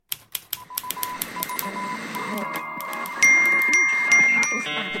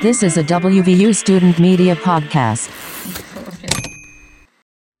This is a WVU student media podcast.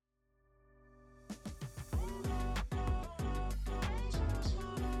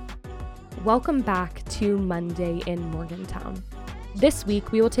 Welcome back to Monday in Morgantown. This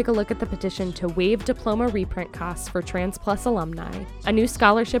week, we will take a look at the petition to waive diploma reprint costs for Trans Plus alumni, a new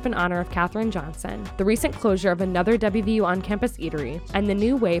scholarship in honor of Katherine Johnson, the recent closure of another WVU on-campus eatery, and the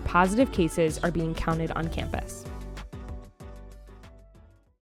new way positive cases are being counted on campus.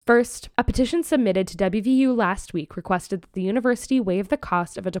 First, a petition submitted to WVU last week requested that the university waive the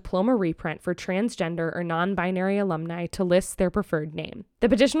cost of a diploma reprint for transgender or non-binary alumni to list their preferred name. The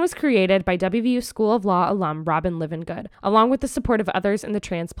petition was created by WVU School of Law alum Robin Livingood, along with the support of others in the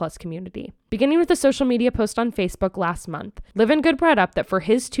Trans Plus community. Beginning with a social media post on Facebook last month, Livingood brought up that for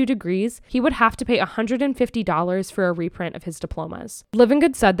his 2 degrees, he would have to pay $150 for a reprint of his diplomas.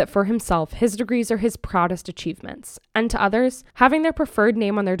 Livingood said that for himself, his degrees are his proudest achievements, and to others, having their preferred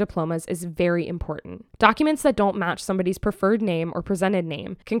name on their diplomas is very important. Documents that don't match somebody's preferred name or presented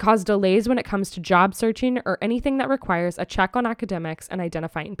name can cause delays when it comes to job searching or anything that requires a check on academics and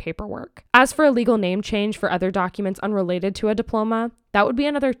identifying paperwork. As for a legal name change for other documents unrelated to a diploma, that would be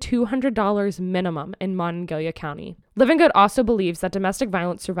another $200 minimum in Monongalia County. Livingood also believes that domestic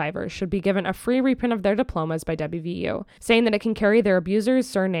violence survivors should be given a free reprint of their diplomas by WVU, saying that it can carry their abuser's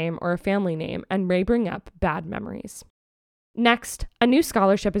surname or a family name and may bring up bad memories. Next, a new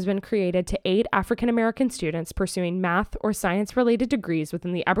scholarship has been created to aid African American students pursuing math or science-related degrees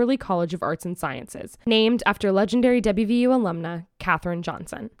within the Eberly College of Arts and Sciences, named after legendary WVU alumna Katherine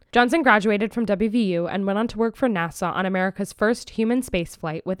Johnson. Johnson graduated from WVU and went on to work for NASA on America's first human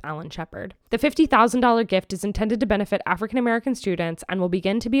spaceflight with Alan Shepard. The $50,000 gift is intended to benefit African American students and will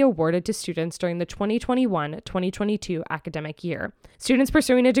begin to be awarded to students during the 2021-2022 academic year. Students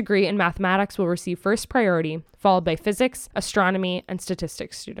pursuing a degree in mathematics will receive first priority, followed by physics, astronomy, and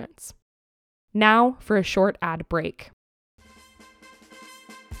statistics students. Now for a short ad break.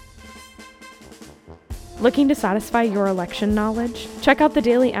 Looking to satisfy your election knowledge? Check out the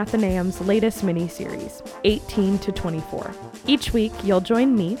Daily Athenaeum's latest mini-series, 18 to 24. Each week, you'll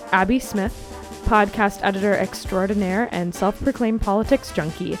join me, Abby Smith, podcast editor extraordinaire and self-proclaimed politics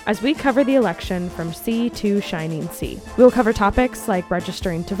junkie, as we cover the election from sea to shining sea. We will cover topics like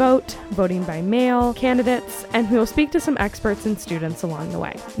registering to vote, voting by mail, candidates, and we will speak to some experts and students along the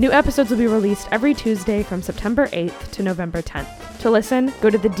way. New episodes will be released every Tuesday from September 8th to November 10th. To listen, go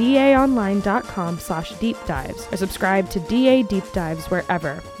to thedaonline.com/deepdives or subscribe to DA Deep Dives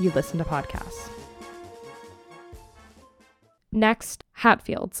wherever you listen to podcasts. Next,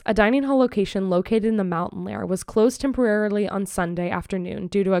 Hatfields, a dining hall location located in the mountain lair, was closed temporarily on Sunday afternoon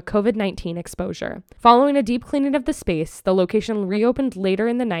due to a COVID-19 exposure. Following a deep cleaning of the space, the location reopened later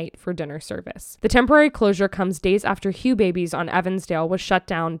in the night for dinner service. The temporary closure comes days after Hugh Babies on Evansdale was shut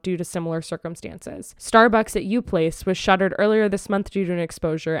down due to similar circumstances. Starbucks at U Place was shuttered earlier this month due to an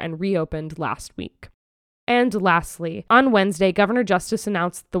exposure and reopened last week. And lastly, on Wednesday, Governor Justice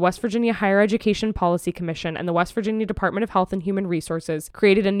announced the West Virginia Higher Education Policy Commission and the West Virginia Department of Health and Human Resources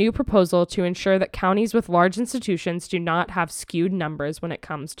created a new proposal to ensure that counties with large institutions do not have skewed numbers when it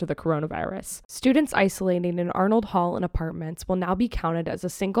comes to the coronavirus. Students isolating in Arnold Hall and apartments will now be counted as a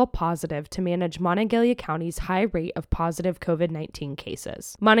single positive to manage Monongalia County's high rate of positive COVID-19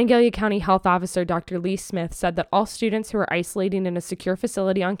 cases. Monongalia County Health Officer Dr. Lee Smith said that all students who are isolating in a secure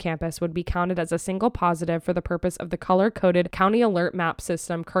facility on campus would be counted as a single positive for the purpose of the color-coded county alert map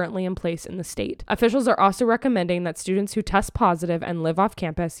system currently in place in the state. Officials are also recommending that students who test positive and live off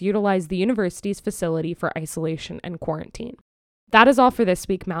campus utilize the university's facility for isolation and quarantine. That is all for this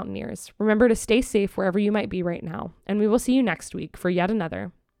week, Mountaineers. Remember to stay safe wherever you might be right now, and we will see you next week for yet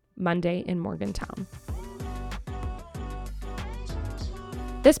another Monday in Morgantown.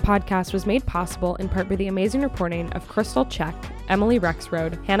 This podcast was made possible in part by the amazing reporting of Crystal Check, Emily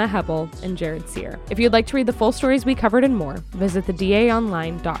Rexroad, Hannah Hebel, and Jared Sear. If you'd like to read the full stories we covered and more, visit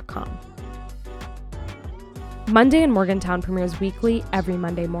thedaonline.com. Monday in Morgantown premieres weekly every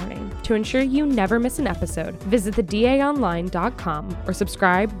Monday morning. To ensure you never miss an episode, visit thedaonline.com or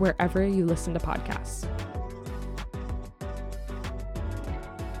subscribe wherever you listen to podcasts.